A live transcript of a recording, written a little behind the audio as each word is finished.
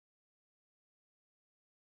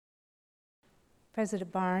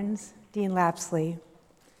President Barnes, Dean Lapsley,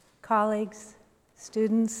 colleagues,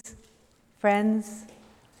 students, friends,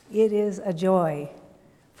 it is a joy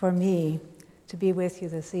for me to be with you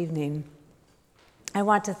this evening. I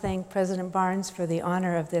want to thank President Barnes for the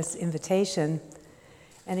honor of this invitation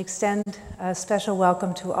and extend a special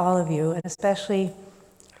welcome to all of you, and especially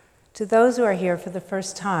to those who are here for the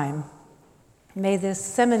first time. May this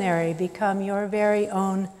seminary become your very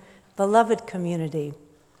own beloved community,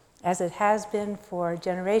 as it has been for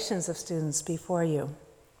generations of students before you.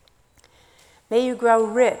 May you grow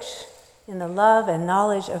rich in the love and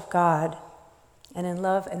knowledge of God, and in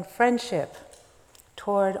love and friendship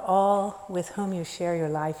toward all with whom you share your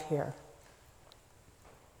life here.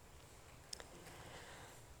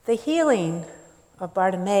 The healing of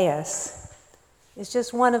Bartimaeus is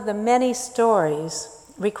just one of the many stories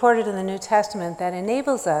recorded in the New Testament that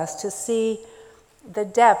enables us to see the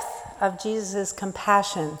depth of Jesus'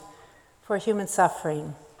 compassion for human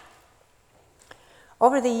suffering.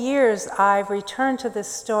 Over the years, I've returned to this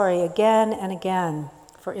story again and again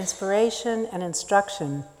for inspiration and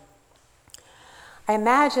instruction. I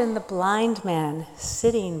imagine the blind man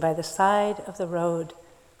sitting by the side of the road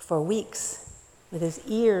for weeks with his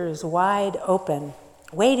ears wide open,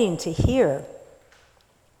 waiting to hear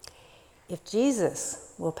if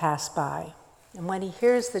Jesus will pass by. And when he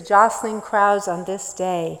hears the jostling crowds on this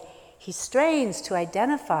day, he strains to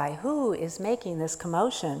identify who is making this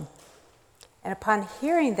commotion. And upon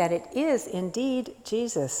hearing that it is indeed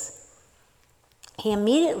Jesus, he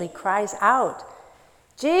immediately cries out,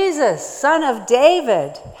 "Jesus, Son of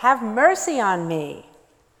David, have mercy on me."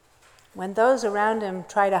 When those around him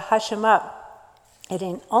try to hush him up, it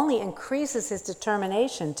only increases his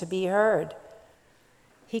determination to be heard.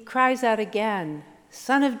 He cries out again,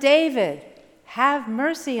 "Son of David, have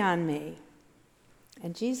mercy on me."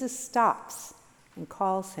 And Jesus stops and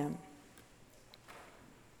calls him.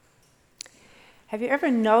 Have you ever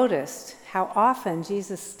noticed how often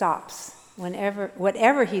Jesus stops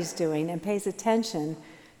whatever he's doing and pays attention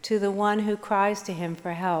to the one who cries to him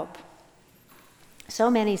for help? So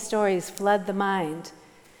many stories flood the mind.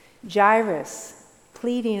 Jairus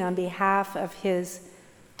pleading on behalf of his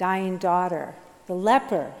dying daughter, the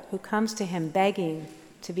leper who comes to him begging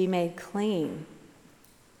to be made clean,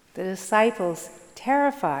 the disciples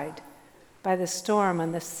terrified by the storm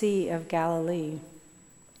on the Sea of Galilee,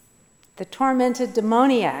 the tormented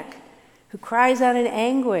demoniac who cries out in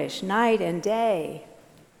anguish night and day,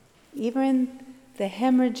 even the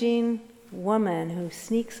hemorrhaging woman who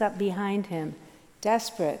sneaks up behind him,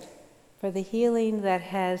 desperate for the healing that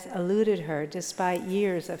has eluded her despite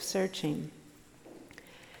years of searching.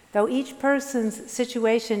 Though each person's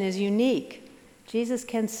situation is unique, Jesus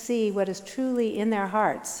can see what is truly in their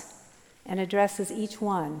hearts and addresses each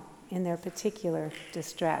one in their particular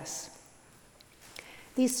distress.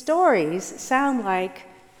 These stories sound like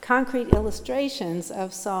concrete illustrations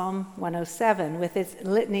of Psalm 107 with its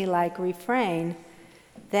litany-like refrain,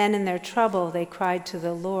 "Then in their trouble they cried to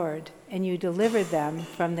the Lord, and you delivered them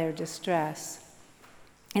from their distress."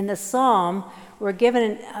 In the psalm, we're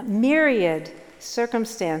given a myriad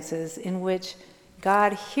circumstances in which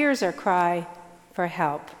God hears our cry for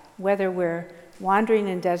help, whether we're wandering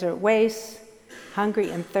in desert wastes, hungry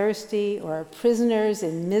and thirsty, or prisoners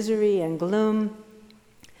in misery and gloom,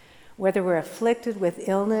 whether we're afflicted with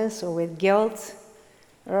illness or with guilt,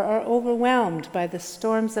 or are overwhelmed by the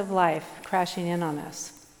storms of life crashing in on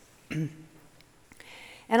us.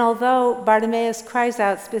 And although Bartimaeus cries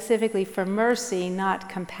out specifically for mercy, not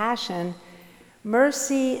compassion,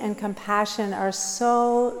 mercy and compassion are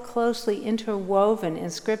so closely interwoven in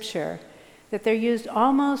Scripture that they're used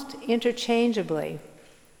almost interchangeably.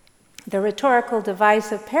 The rhetorical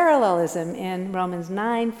device of parallelism in Romans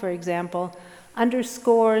 9, for example,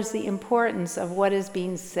 underscores the importance of what is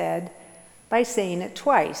being said by saying it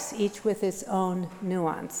twice, each with its own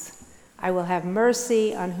nuance. I will have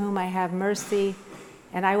mercy on whom I have mercy,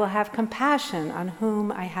 and I will have compassion on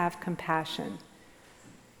whom I have compassion.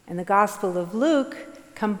 And the Gospel of Luke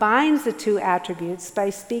combines the two attributes by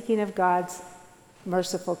speaking of God's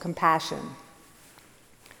merciful compassion.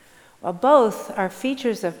 While both are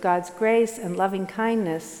features of God's grace and loving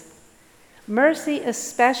kindness, mercy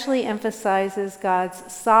especially emphasizes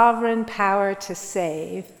God's sovereign power to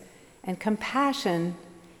save, and compassion,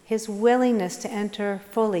 his willingness to enter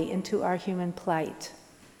fully into our human plight.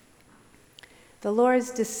 The Lord's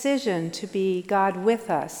decision to be God with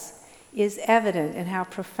us is evident in how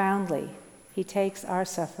profoundly he takes our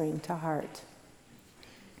suffering to heart.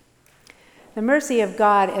 The mercy of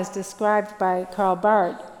God, as described by Karl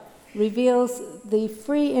Barth, reveals the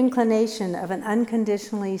free inclination of an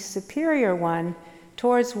unconditionally superior one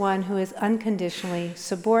towards one who is unconditionally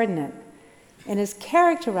subordinate and is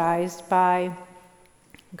characterized by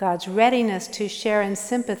God's readiness to share in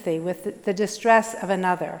sympathy with the distress of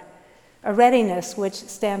another, a readiness which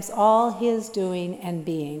stamps all his doing and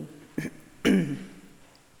being.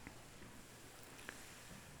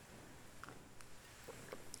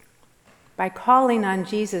 By calling on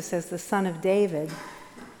Jesus as the Son of David,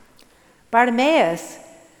 Bartimaeus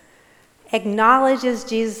acknowledges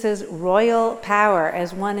Jesus' royal power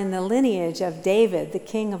as one in the lineage of David, the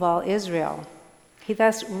King of all Israel. He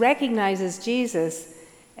thus recognizes Jesus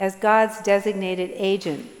as God's designated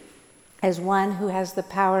agent, as one who has the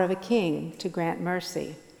power of a king to grant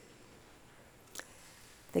mercy.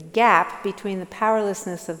 The gap between the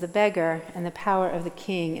powerlessness of the beggar and the power of the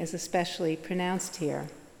king is especially pronounced here.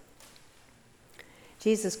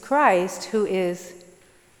 Jesus Christ, who is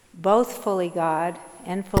both fully God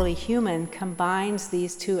and fully human, combines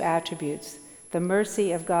these two attributes, the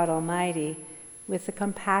mercy of God Almighty with the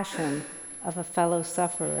compassion of a fellow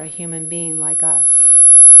sufferer, a human being like us.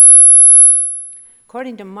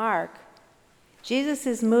 According to Mark, Jesus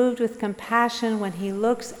is moved with compassion when he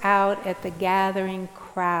looks out at the gathering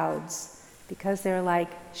crowds because they're like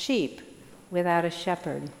sheep without a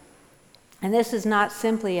shepherd. And this is not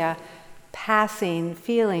simply a passing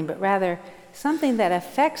feeling, but rather something that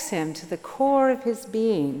affects him to the core of his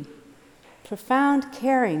being. Profound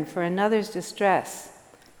caring for another's distress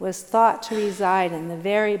was thought to reside in the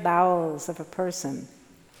very bowels of a person.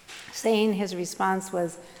 Saying his response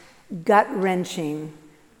was gut-wrenching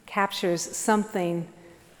captures something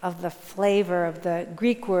of the flavor of the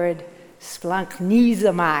Greek word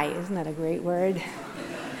splanchnizomai. Isn't that a great word?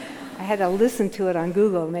 I had to listen to it on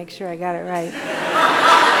Google to make sure I got it right.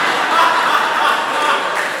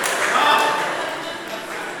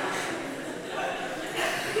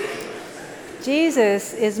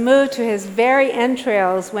 Jesus is moved to his very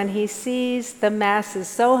entrails when he sees the masses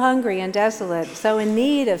so hungry and desolate, so in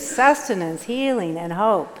need of sustenance, healing, and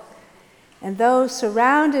hope. And though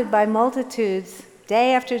surrounded by multitudes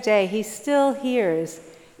day after day, he still hears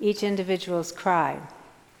each individual's cry.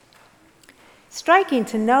 Striking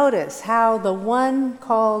to notice how the one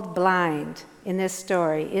called blind in this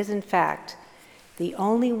story is, in fact, the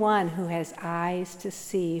only one who has eyes to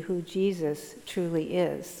see who Jesus truly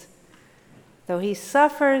is. Though he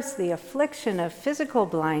suffers the affliction of physical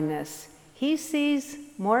blindness, he sees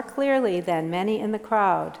more clearly than many in the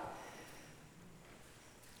crowd.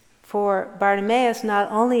 For Bartimaeus not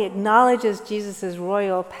only acknowledges Jesus'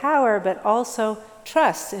 royal power, but also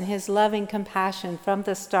trusts in his loving compassion from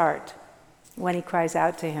the start when he cries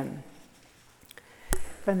out to him.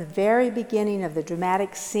 From the very beginning of the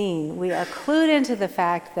dramatic scene, we are clued into the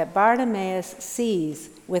fact that Bartimaeus sees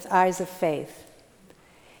with eyes of faith.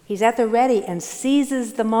 He's at the ready and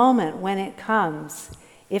seizes the moment when it comes.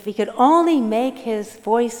 If he could only make his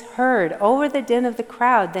voice heard over the din of the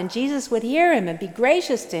crowd, then Jesus would hear him and be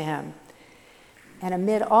gracious to him. And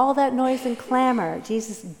amid all that noise and clamor,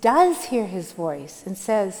 Jesus does hear his voice and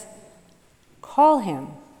says, "Call him."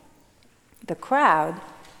 The crowd,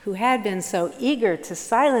 who had been so eager to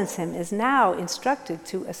silence him, is now instructed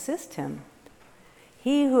to assist him.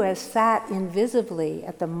 He who has sat invisibly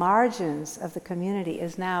at the margins of the community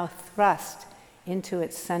is now thrust into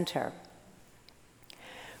its center.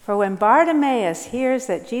 For when Bartimaeus hears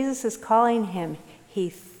that Jesus is calling him, he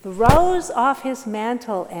throws off his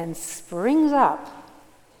mantle and springs up.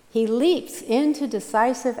 He leaps into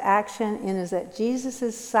decisive action and is at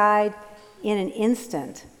Jesus' side in an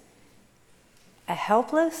instant. A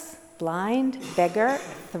helpless, blind beggar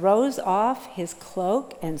throws off his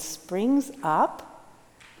cloak and springs up.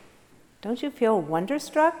 Don't you feel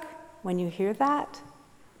wonderstruck when you hear that?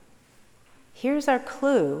 Here's our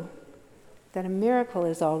clue that a miracle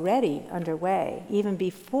is already underway, even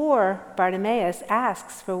before Bartimaeus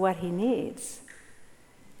asks for what he needs.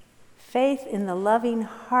 Faith in the loving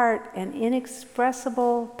heart and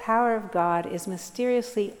inexpressible power of God is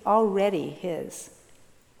mysteriously already his.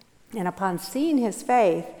 And upon seeing his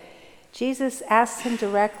faith, Jesus asks him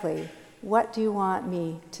directly, "What do you want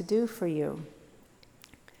me to do for you?"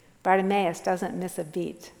 Bartimaeus doesn't miss a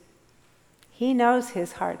beat. He knows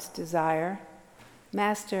his heart's desire.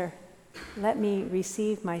 "Master, let me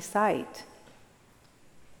receive my sight."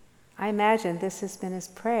 I imagine this has been his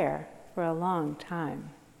prayer for a long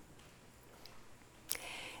time.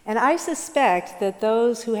 And I suspect that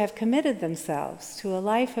those who have committed themselves to a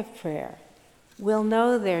life of prayer will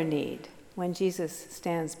know their need when Jesus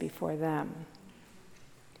stands before them.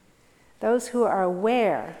 Those who are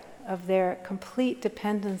aware of their complete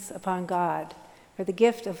dependence upon God for the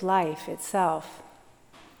gift of life itself,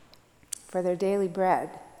 for their daily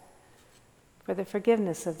bread, for for the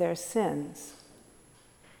forgiveness of their sins,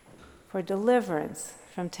 for deliverance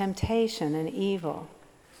from temptation and evil,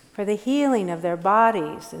 for the healing of their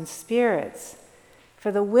bodies and spirits, for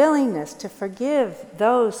the willingness to forgive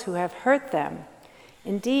those who have hurt them,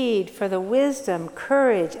 indeed, for the wisdom,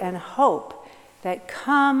 courage, and hope that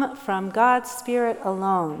come from God's Spirit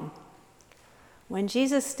alone. When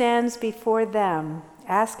Jesus stands before them,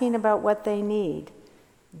 asking about what they need,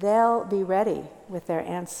 they'll be ready with their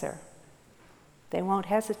answer. They won't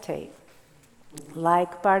hesitate.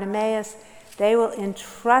 Like Bartimaeus, they will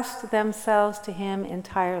entrust themselves to him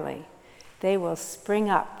entirely. They will spring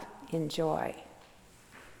up in joy.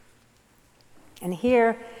 And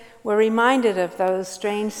here we're reminded of those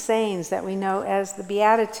strange sayings that we know as the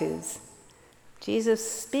Beatitudes.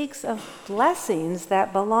 Jesus speaks of blessings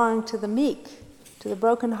that belong to the meek, to the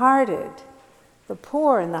brokenhearted, the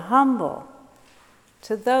poor and the humble,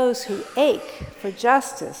 to those who ache for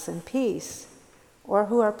justice and peace, or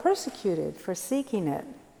who are persecuted for seeking it.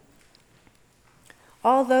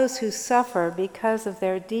 All those who suffer because of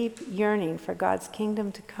their deep yearning for God's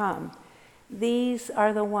kingdom to come, these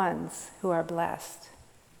are the ones who are blessed.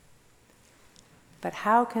 But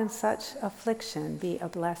how can such affliction be a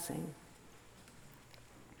blessing?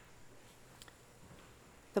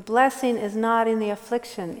 The blessing is not in the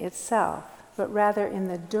affliction itself, but rather in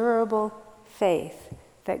the durable faith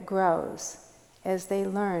that grows as they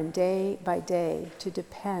learn day by day to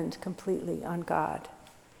depend completely on God.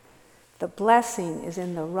 The blessing is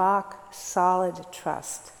in the rock-solid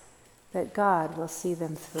trust that God will see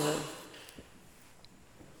them through.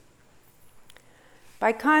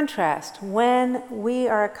 By contrast, when we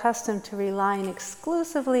are accustomed to relying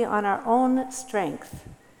exclusively on our own strength,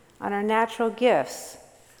 on our natural gifts,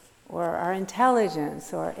 or our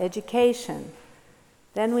intelligence or education,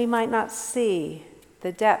 then we might not see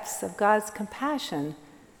the depths of God's compassion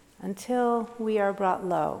until we are brought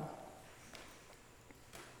low.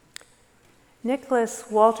 Nicholas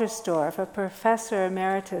Walterstorff, a professor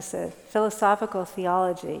emeritus of philosophical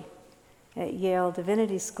theology at Yale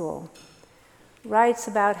Divinity School, writes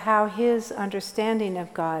about how his understanding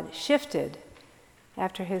of God shifted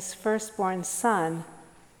after his firstborn son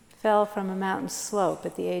fell from a mountain slope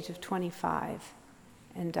at the age of 25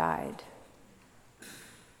 and died.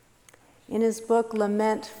 In his book,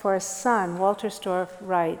 Lament for a Son, Walterstorff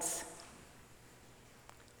writes,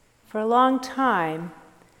 "For a long time,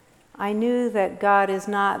 I knew that God is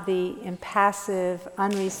not the impassive,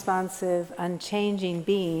 unresponsive, unchanging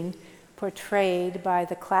being portrayed by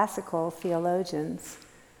the classical theologians.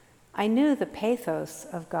 I knew the pathos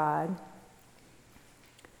of God,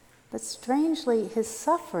 but strangely, his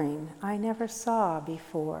suffering I never saw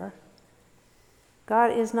before.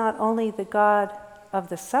 God is not only the God of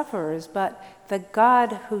the sufferers, but the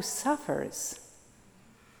God who suffers.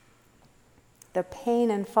 The pain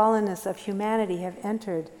and fallenness of humanity have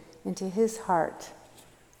entered into his heart.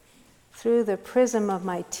 Through the prism of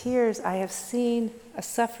my tears, I have seen a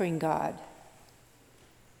suffering God.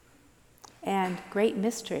 And great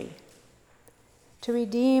mystery. To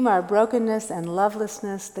redeem our brokenness and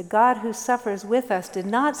lovelessness, the God who suffers with us did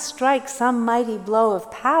not strike some mighty blow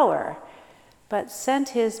of power, but sent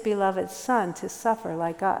his beloved Son to suffer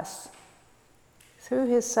like us. Through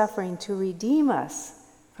his suffering to redeem us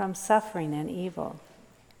from suffering and evil.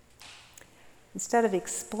 Instead of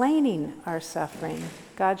explaining our suffering,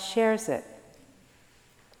 God shares it.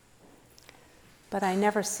 But I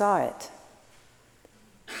never saw it.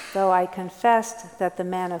 Though I confessed that the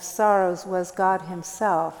man of sorrows was God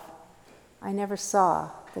himself, I never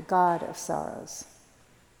saw the God of sorrows."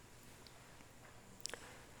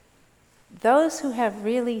 Those who have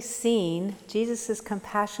really seen Jesus'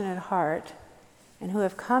 compassionate heart and who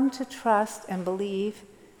have come to trust and believe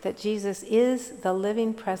that Jesus is the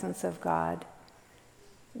living presence of God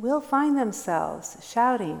will find themselves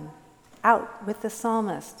shouting out with the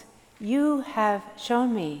psalmist, "You have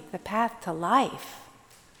shown me the path to life.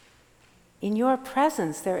 In your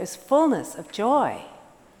presence there is fullness of joy."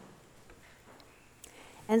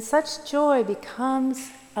 And such joy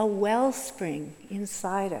becomes a wellspring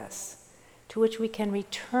inside us to which we can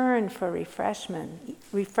return for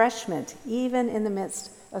refreshment even in the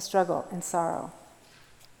midst of struggle and sorrow.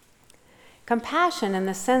 Compassion, in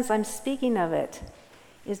the sense I'm speaking of it,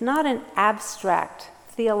 is not an abstract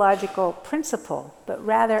theological principle, but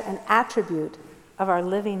rather an attribute of our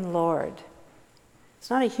living Lord. It's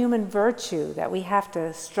not a human virtue that we have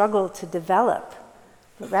to struggle to develop,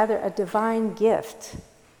 but rather a divine gift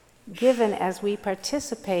given as we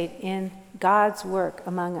participate in God's work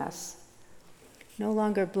among us. No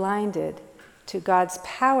longer blinded to God's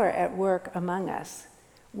power at work among us,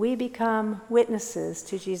 we become witnesses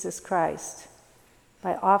to Jesus Christ,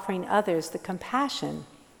 by offering others the compassion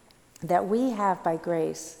that we have by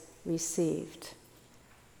grace received.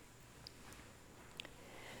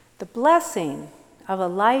 The blessing of a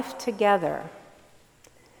life together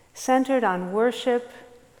centered on worship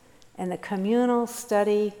and the communal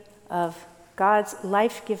study of God's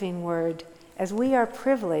life-giving word, as we are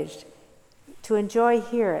privileged to enjoy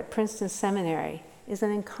here at Princeton Seminary, is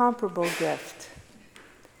an incomparable gift.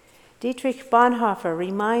 Dietrich Bonhoeffer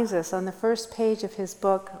reminds us on the first page of his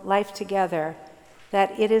book, Life Together,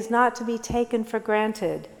 that it is not to be taken for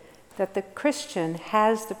granted that the Christian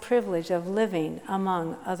has the privilege of living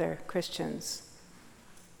among other Christians.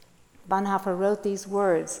 Bonhoeffer wrote these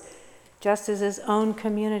words just as his own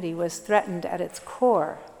community was threatened at its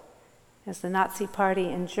core, as the Nazi Party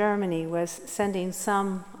in Germany was sending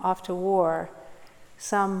some off to war,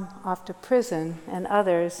 some off to prison, and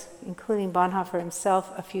others, including Bonhoeffer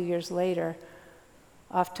himself a few years later,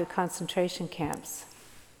 off to concentration camps.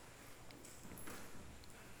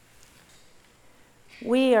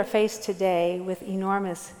 We are faced today with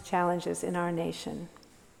enormous challenges in our nation,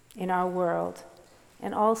 in our world,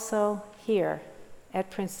 and also here at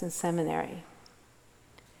Princeton Seminary.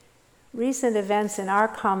 Recent events in our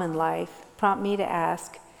common life prompt me to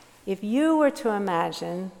ask, if you were to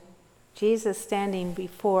imagine Jesus standing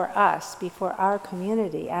before us, before our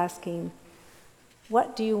community, asking,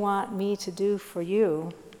 "What do you want me to do for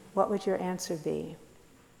you?" what would your answer be?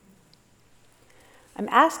 I'm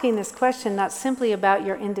asking this question not simply about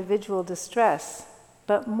your individual distress,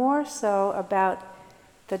 but more so about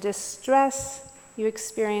the distress you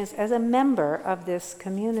experience as a member of this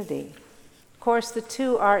community. Of course, the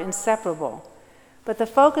two are inseparable, but the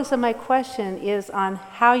focus of my question is on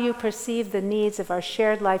how you perceive the needs of our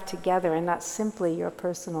shared life together and not simply your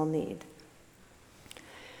personal need.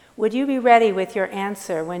 Would you be ready with your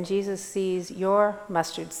answer when Jesus sees your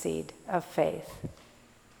mustard seed of faith?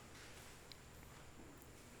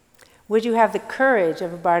 Would you have the courage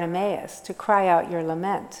of Bartimaeus to cry out your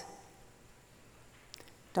lament?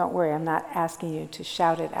 Don't worry, I'm not asking you to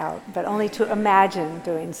shout it out, but only to imagine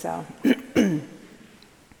doing so.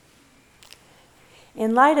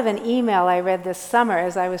 In light of an email I read this summer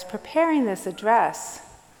as I was preparing this address,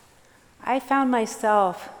 I found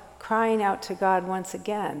myself crying out to God once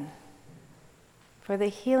again for the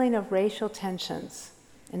healing of racial tensions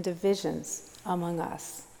and divisions among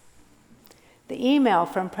us. The email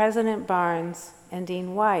from President Barnes and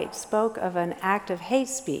Dean White spoke of an act of hate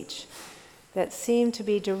speech that seemed to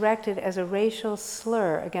be directed as a racial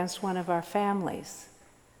slur against one of our families,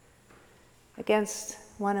 against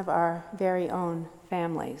one of our very own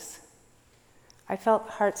families. I felt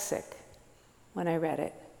heartsick when I read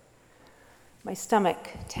it. My stomach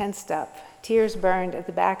tensed up, tears burned at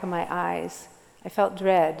the back of my eyes. I felt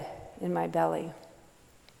dread in my belly,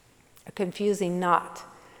 a confusing knot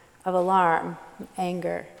of alarm,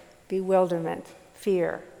 anger, bewilderment,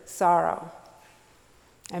 fear, sorrow.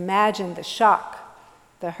 I imagined the shock,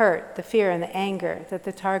 the hurt, the fear, and the anger that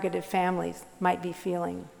the targeted families might be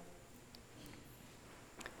feeling.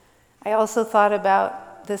 I also thought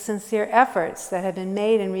about the sincere efforts that have been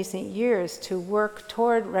made in recent years to work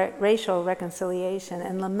toward racial reconciliation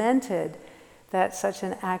and lamented that such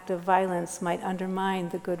an act of violence might undermine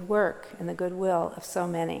the good work and the goodwill of so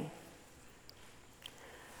many.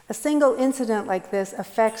 A single incident like this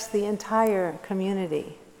affects the entire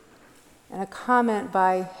community. And a comment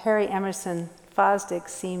by Harry Emerson Fosdick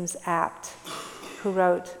seems apt, who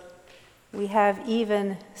wrote, "We have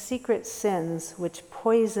even secret sins which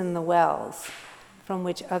poison the wells from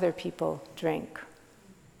which other people drink."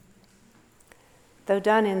 Though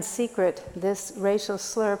done in secret, this racial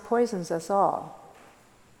slur poisons us all.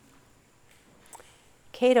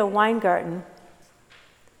 Cato Weingarten,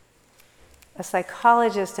 a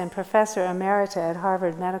psychologist and professor emerita at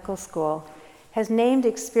Harvard Medical School, has named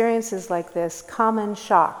experiences like this common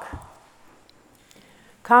shock.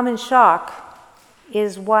 Common shock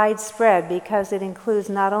is widespread because it includes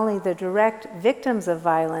not only the direct victims of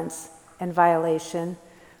violence and violation,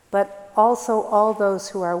 but also all those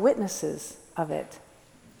who are witnesses of it.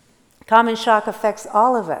 Common shock affects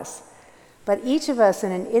all of us, but each of us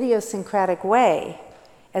in an idiosyncratic way,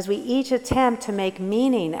 as we each attempt to make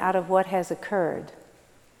meaning out of what has occurred.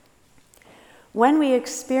 When we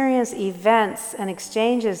experience events and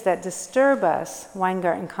exchanges that disturb us,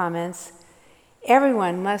 Weingarten comments,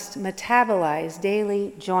 everyone must metabolize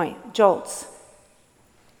daily jolts.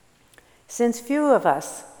 Since few of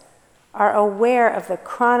us are aware of the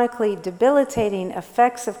chronically debilitating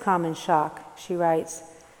effects of common shock, she writes,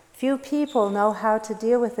 few people know how to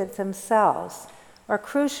deal with it themselves, or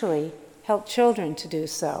crucially, help children to do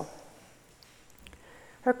so.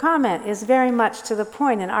 Her comment is very much to the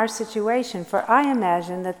point in our situation, for I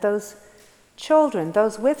imagine that those children,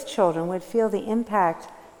 those with children, would feel the impact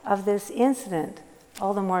of this incident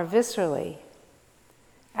all the more viscerally.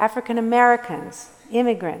 African Americans,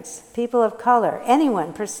 immigrants, people of color,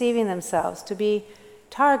 anyone perceiving themselves to be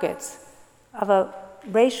targets of a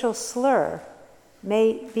racial slur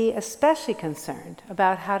may be especially concerned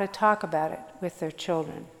about how to talk about it with their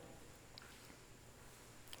children.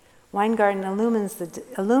 Weingarten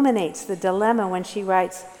illuminates the dilemma when she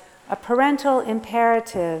writes, "A parental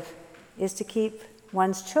imperative is to keep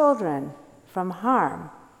one's children from harm,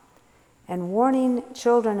 and warning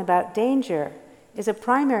children about danger is a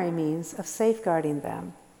primary means of safeguarding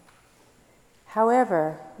them.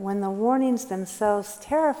 However, when the warnings themselves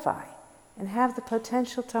terrify and have the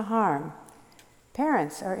potential to harm,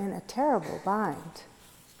 parents are in a terrible bind."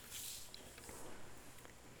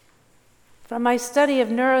 From my study of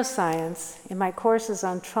neuroscience in my courses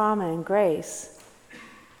on trauma and grace,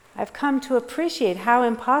 I've come to appreciate how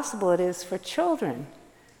impossible it is for children,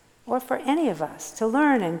 or for any of us, to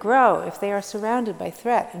learn and grow if they are surrounded by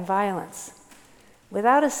threat and violence.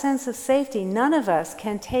 Without a sense of safety, none of us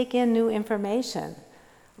can take in new information,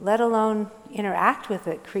 let alone interact with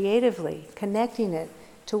it creatively, connecting it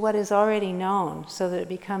to what is already known so that it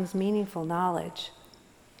becomes meaningful knowledge.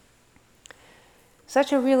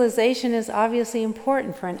 Such a realization is obviously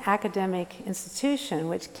important for an academic institution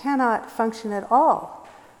which cannot function at all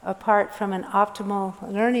apart from an optimal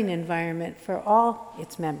learning environment for all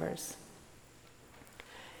its members.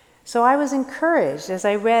 So I was encouraged as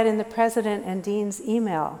I read in the President and Dean's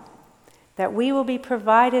email that we will be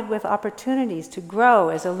provided with opportunities to grow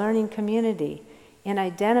as a learning community in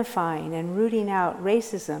identifying and rooting out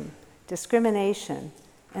racism, discrimination,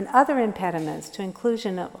 and other impediments to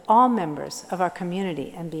inclusion of all members of our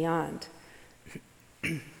community and beyond.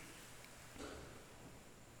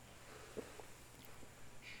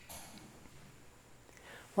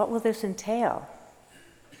 What will this entail?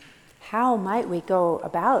 How might we go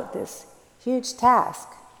about this huge task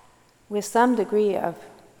with some degree of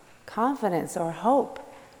confidence or hope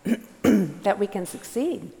that we can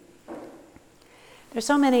succeed? There's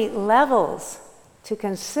so many levels to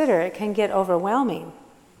consider, it can get overwhelming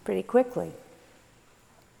pretty quickly.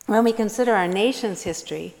 When we consider our nation's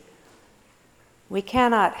history, we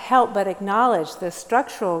cannot help but acknowledge the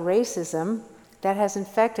structural racism that has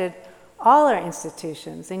infected all our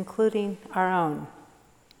institutions, including our own.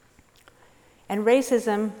 And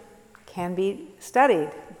racism can be studied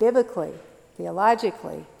biblically,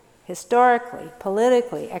 theologically, historically,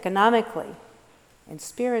 politically, economically, and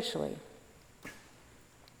spiritually.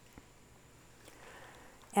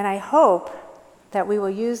 And I hope that we will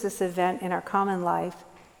use this event in our common life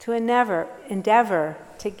to endeavor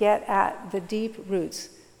to get at the deep roots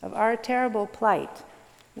of our terrible plight,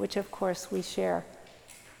 which of course we share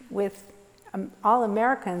with all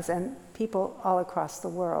Americans and people all across the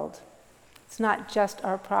world. It's not just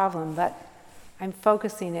our problem, but I'm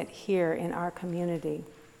focusing it here in our community.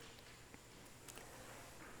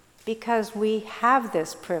 Because we have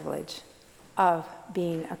this privilege of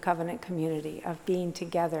being a covenant community, of being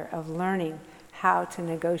together, of learning how to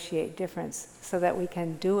negotiate difference so that we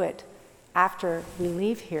can do it after we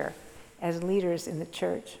leave here as leaders in the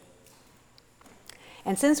church.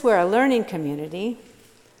 And since we're a learning community,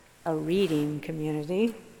 a reading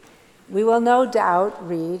community, we will no doubt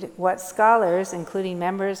read what scholars, including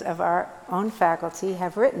members of our own faculty,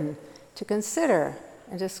 have written to consider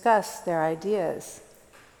and discuss their ideas.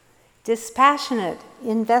 Dispassionate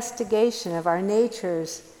investigation of our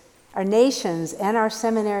nation's, and our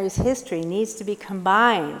seminary's history needs to be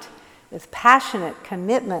combined with passionate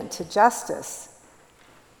commitment to justice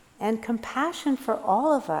and compassion for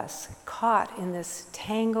all of us caught in this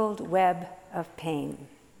tangled web of pain.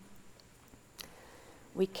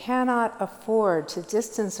 We cannot afford to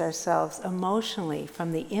distance ourselves emotionally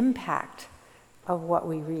from the impact of what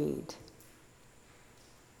we read.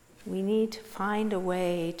 We need to find a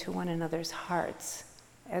way to one another's hearts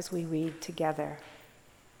as we read together.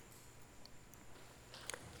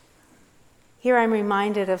 Here I'm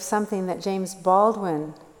reminded of something that James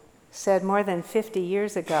Baldwin said more than 50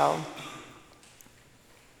 years ago.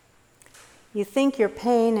 You think your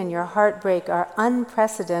pain and your heartbreak are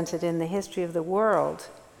unprecedented in the history of the world,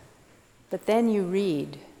 but then you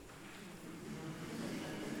read.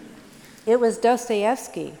 It was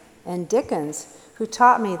Dostoevsky and Dickens who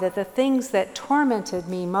taught me that the things that tormented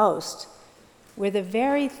me most were the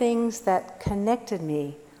very things that connected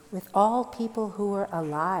me with all people who were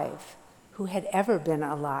alive, who had ever been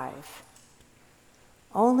alive.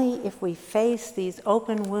 Only if we face these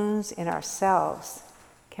open wounds in ourselves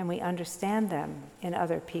can we understand them in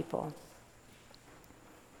other people?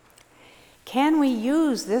 Can we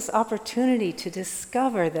use this opportunity to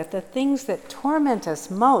discover that the things that torment us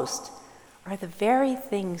most are the very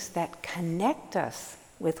things that connect us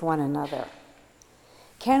with one another?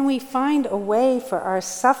 Can we find a way for our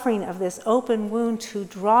suffering of this open wound to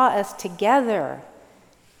draw us together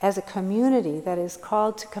as a community that is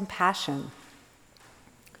called to compassion?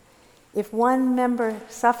 If one member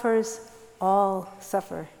suffers, all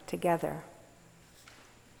suffer together.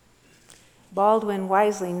 Baldwin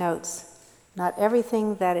wisely notes, not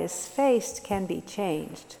everything that is faced can be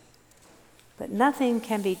changed, but nothing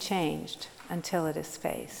can be changed until it is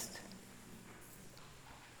faced.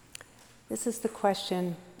 This is the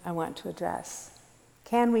question I want to address.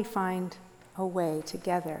 Can we find a way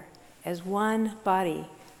together as one body,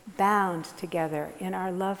 bound together in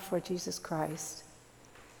our love for Jesus Christ,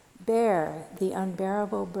 bear the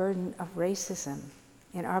unbearable burden of racism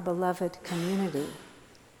in our beloved community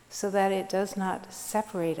so that it does not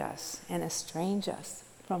separate us and estrange us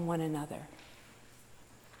from one another?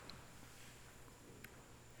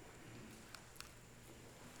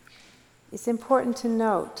 It's important to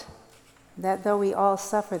note that though we all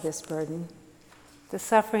suffer this burden, the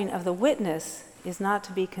suffering of the witness is not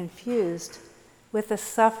to be confused with the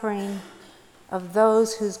suffering of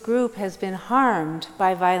those whose group has been harmed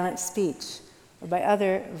by violent speech or by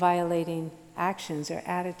other violating actions or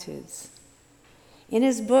attitudes. In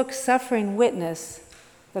his book, Suffering Witness,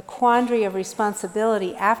 The Quandary of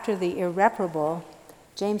Responsibility After the Irreparable,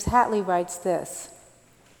 James Hatley writes this: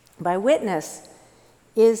 by witness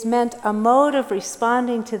is meant a mode of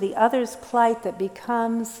responding to the other's plight that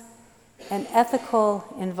becomes an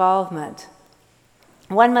ethical involvement.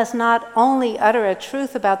 One must not only utter a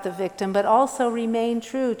truth about the victim, but also remain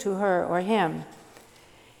true to her or him.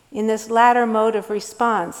 In this latter mode of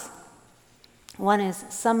response, one is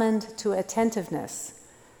summoned to attentiveness,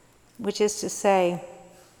 which is to say,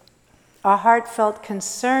 a heartfelt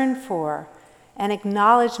concern for an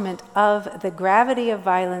acknowledgement of the gravity of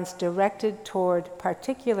violence directed toward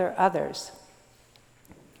particular others.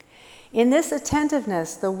 In this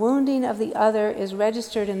attentiveness, the wounding of the other is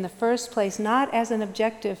registered in the first place not as an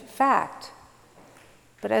objective fact,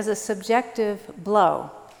 but as a subjective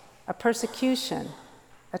blow, a persecution,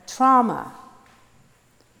 a trauma.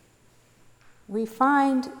 We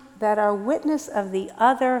find that our witness of the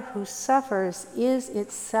other who suffers is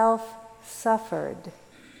itself suffered.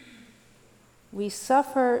 We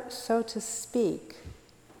suffer, so to speak,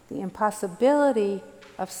 the impossibility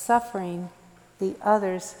of suffering the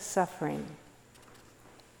other's suffering.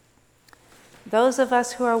 Those of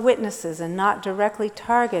us who are witnesses and not directly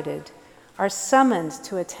targeted are summoned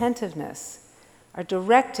to attentiveness, are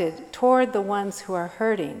directed toward the ones who are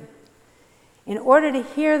hurting. In order to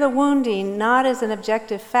hear the wounding not as an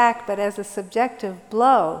objective fact but as a subjective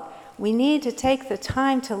blow, we need to take the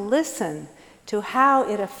time to listen to how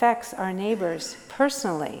it affects our neighbors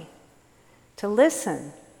personally, to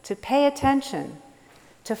listen, to pay attention,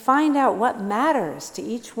 to find out what matters to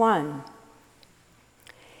each one.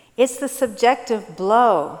 It's the subjective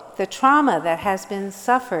blow, the trauma that has been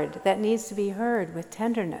suffered, that needs to be heard with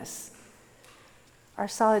tenderness. Our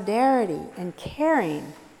solidarity and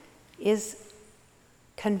caring is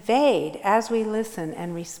conveyed as we listen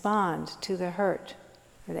and respond to the hurt,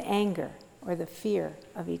 or the anger, or the fear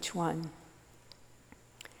of each one.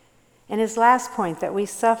 And his last point, that we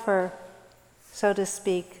suffer, so to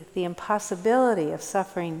speak, the impossibility of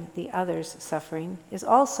suffering the other's suffering, is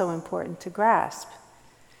also important to grasp.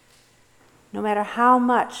 No matter how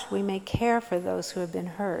much we may care for those who have been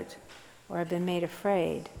hurt or have been made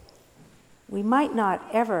afraid, we might not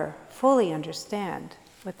ever fully understand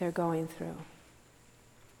what they're going through.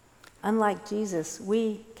 Unlike Jesus,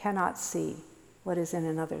 we cannot see what is in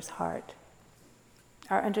another's heart.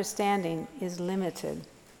 Our understanding is limited.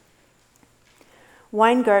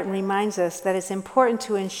 Weingarten reminds us that it's important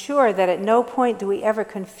to ensure that at no point do we ever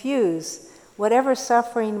confuse whatever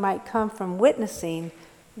suffering might come from witnessing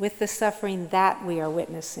with the suffering that we are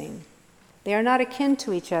witnessing. They are not akin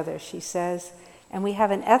to each other, she says, and we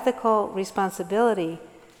have an ethical responsibility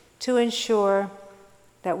to ensure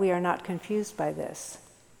that we are not confused by this.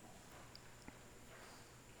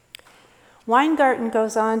 Weingarten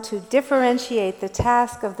goes on to differentiate the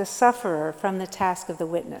task of the sufferer from the task of the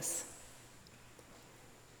witness.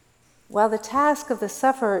 While the task of the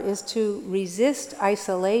sufferer is to resist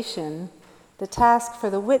isolation, the task for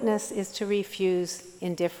the witness is to refuse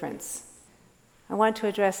indifference. I want to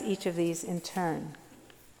address each of these in turn.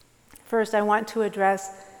 First, I want to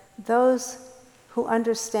address those who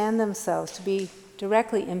understand themselves to be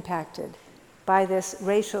directly impacted by this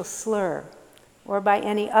racial slur or by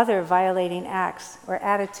any other violating acts or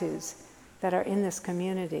attitudes that are in this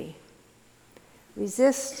community.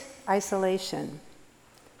 Resist isolation.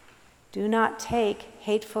 Do not take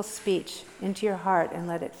hateful speech into your heart and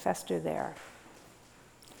let it fester there.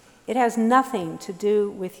 It has nothing to do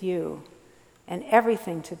with you and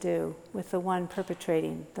everything to do with the one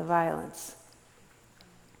perpetrating the violence.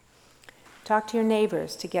 Talk to your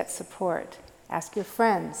neighbors to get support. Ask your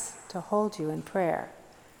friends to hold you in prayer.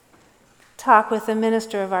 Talk with the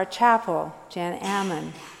minister of our chapel, Jan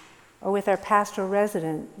Ammon, or with our pastoral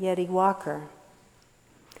resident, Yeti Walker.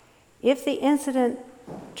 If the incident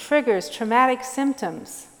triggers traumatic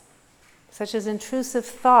symptoms, such as intrusive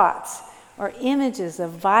thoughts or images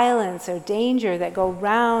of violence or danger that go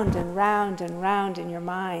round and round and round in your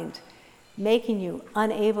mind, making you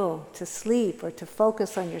unable to sleep or to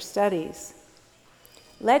focus on your studies,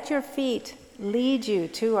 let your feet lead you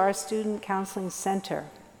to our Student Counseling Center.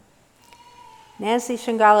 Nancy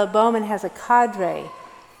Shingala Bowman has a cadre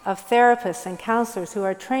of therapists and counselors who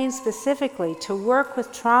are trained specifically to work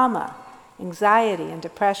with trauma, anxiety, and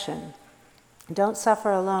depression. Don't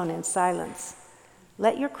suffer alone in silence.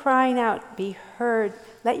 Let your crying out be heard.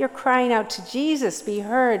 Let your crying out to Jesus be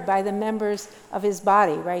heard by the members of his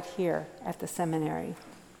body right here at the seminary.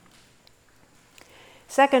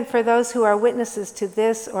 Second, for those who are witnesses to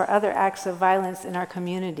this or other acts of violence in our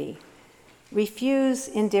community, refuse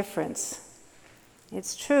indifference.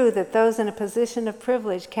 It's true that those in a position of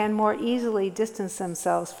privilege can more easily distance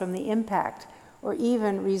themselves from the impact or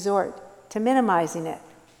even resort to minimizing it.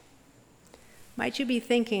 Might you be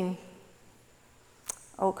thinking,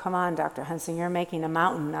 oh, come on, Dr. Huntsing, you're making a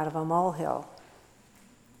mountain out of a molehill.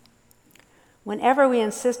 Whenever we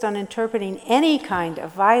insist on interpreting any kind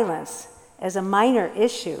of violence as a minor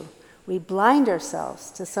issue, we blind ourselves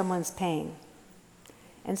to someone's pain.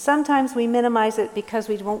 And sometimes we minimize it because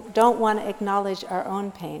we don't want to acknowledge our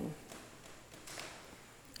own pain.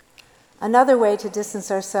 Another way to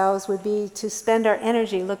distance ourselves would be to spend our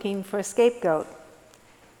energy looking for a scapegoat.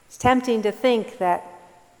 It's tempting to think that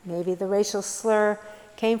maybe the racial slur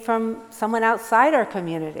came from someone outside our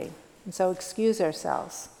community, and so excuse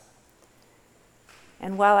ourselves.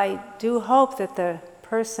 And while I do hope that the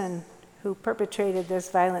person who perpetrated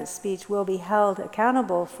this violent speech will be held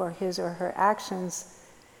accountable for his or her actions,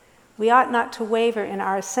 we ought not to waver in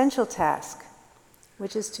our essential task,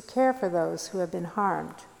 which is to care for those who have been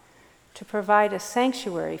harmed, to provide a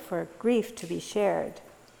sanctuary for grief to be shared,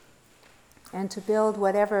 and to build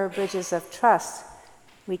whatever bridges of trust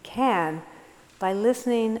we can by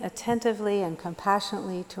listening attentively and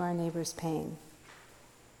compassionately to our neighbor's pain,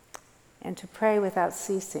 and to pray without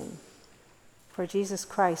ceasing for Jesus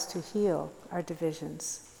Christ to heal our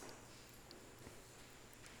divisions.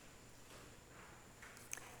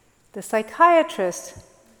 The psychiatrist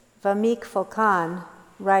Vamik Fulkan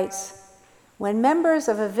writes, when members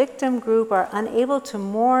of a victim group are unable to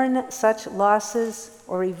mourn such losses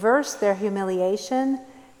or reverse their humiliation,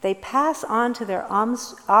 they pass on to their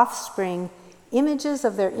offspring images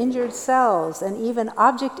of their injured selves and even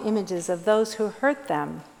object images of those who hurt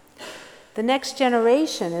them. The next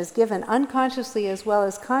generation is given unconsciously as well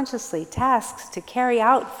as consciously tasks to carry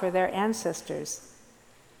out for their ancestors,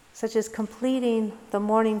 such as completing the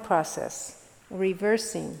mourning process, or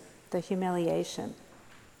reversing the humiliation.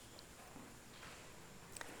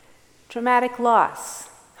 Traumatic loss,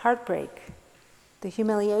 heartbreak, the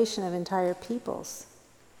humiliation of entire peoples.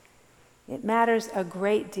 It matters a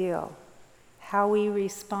great deal how we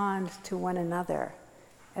respond to one another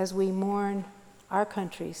as we mourn our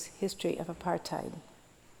country's history of apartheid,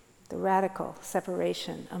 the radical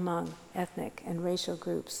separation among ethnic and racial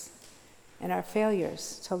groups, and our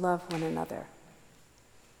failures to love one another.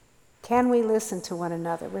 Can we listen to one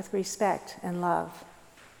another with respect and love,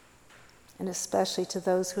 and especially to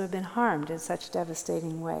those who have been harmed in such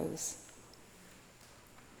devastating ways?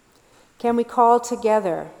 Can we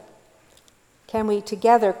together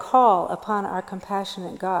call upon our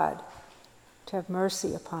compassionate God to have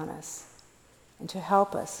mercy upon us and to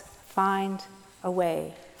help us find a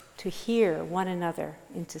way to hear one another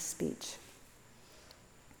into speech?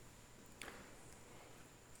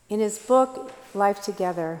 In his book, Life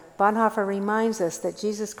Together, Bonhoeffer reminds us that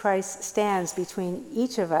Jesus Christ stands between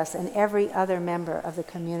each of us and every other member of the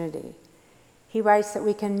community. He writes that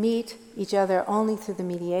we can meet each other only through the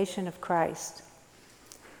mediation of Christ,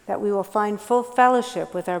 that we will find full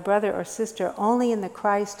fellowship with our brother or sister only in the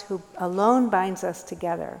Christ who alone binds us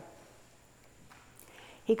together.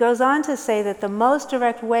 He goes on to say that the most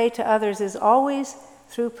direct way to others is always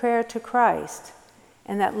through prayer to Christ,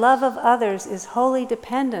 and that love of others is wholly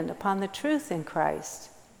dependent upon the truth in Christ.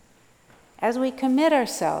 As we commit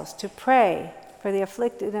ourselves to pray for the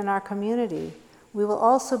afflicted in our community, we will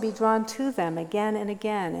also be drawn to them again and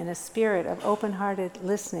again in a spirit of open-hearted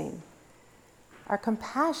listening. Our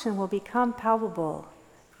compassion will become palpable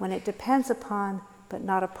when it depends upon, but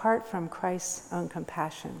not apart from, Christ's own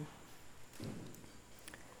compassion.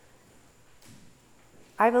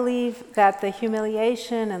 I believe that the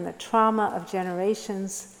humiliation and the trauma of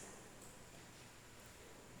generations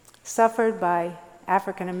suffered by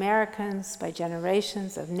African Americans, by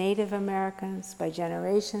generations of Native Americans, by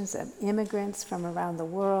generations of immigrants from around the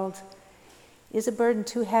world, is a burden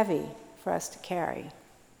too heavy for us to carry.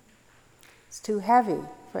 It's too heavy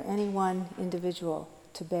for any one individual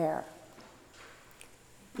to bear.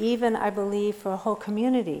 Even, I believe, for a whole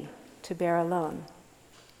community to bear alone.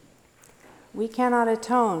 We cannot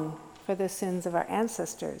atone for the sins of our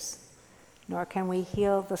ancestors, nor can we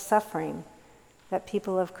heal the suffering that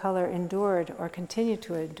people of color endured or continue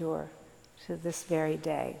to endure to this very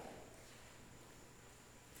day.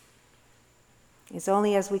 It's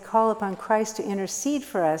only as we call upon Christ to intercede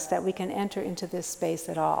for us that we can enter into this space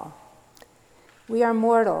at all. We are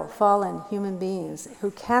mortal, fallen human beings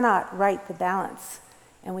who cannot right the balance,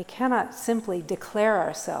 and we cannot simply declare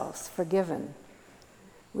ourselves forgiven.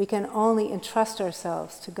 We can only entrust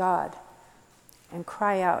ourselves to God and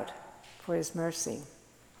cry out for His mercy.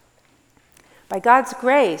 By God's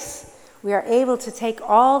grace, we are able to take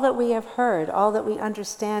all that we have heard, all that we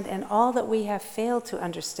understand, and all that we have failed to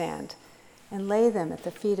understand, and lay them at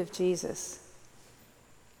the feet of Jesus.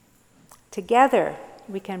 Together,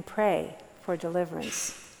 we can pray for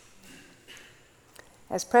deliverance.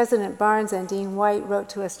 As President Barnes and Dean White wrote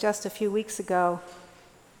to us just a few weeks ago,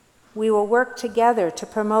 we will work together to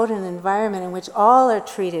promote an environment in which all are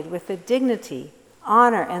treated with the dignity,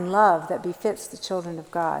 honor, and love that befits the children of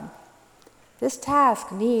God. This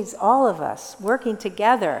task needs all of us working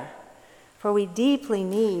together, for we deeply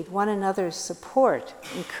need one another's support,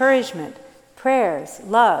 encouragement, prayers,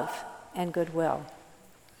 love, and goodwill.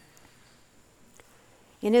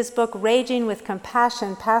 In his book, Raging with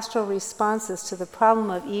Compassion, Pastoral Responses to the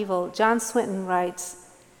Problem of Evil, John Swinton writes,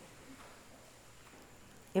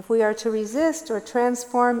 "If we are to resist or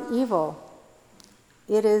transform evil,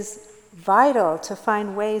 it is vital to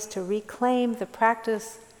find ways to reclaim the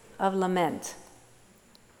practice of lament."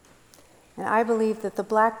 And I believe that the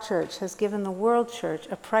Black Church has given the world church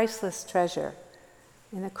a priceless treasure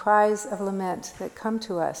in the cries of lament that come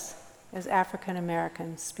to us as African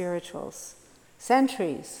American spirituals.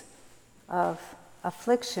 Centuries of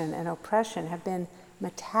affliction and oppression have been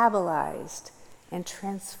metabolized and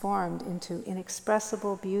transformed into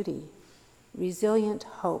inexpressible beauty, resilient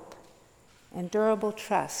hope, and durable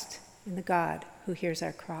trust in the God who hears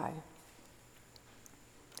our cry.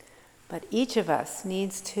 But each of us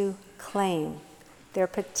needs to claim their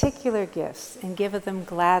particular gifts and give of them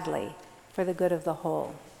gladly for the good of the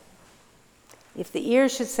whole. If the ear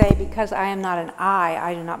should say, "Because I am not an eye,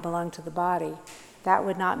 I do not belong to the body," that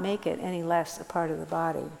would not make it any less a part of the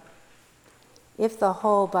body. If the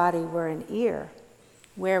whole body were an ear,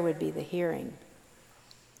 where would be the hearing?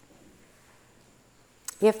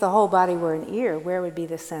 If the whole body were an ear, where would be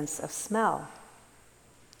the sense of smell?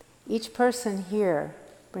 Each person here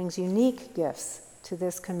brings unique gifts to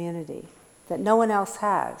this community that no one else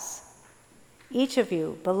has. Each of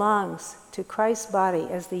you belongs to Christ's body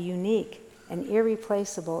as the unique and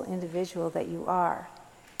irreplaceable individual that you are,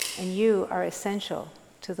 and you are essential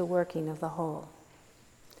to the working of the whole.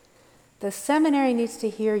 The seminary needs to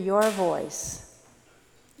hear your voice,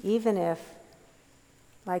 even if,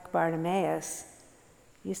 like Bartimaeus,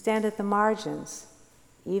 you stand at the margins,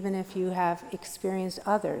 even if you have experienced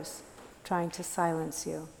others trying to silence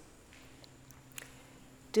you.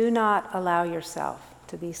 Do not allow yourself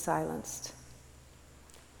to be silenced.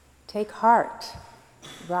 Take heart,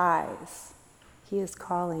 rise. He is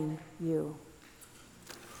calling you.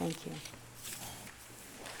 Thank you.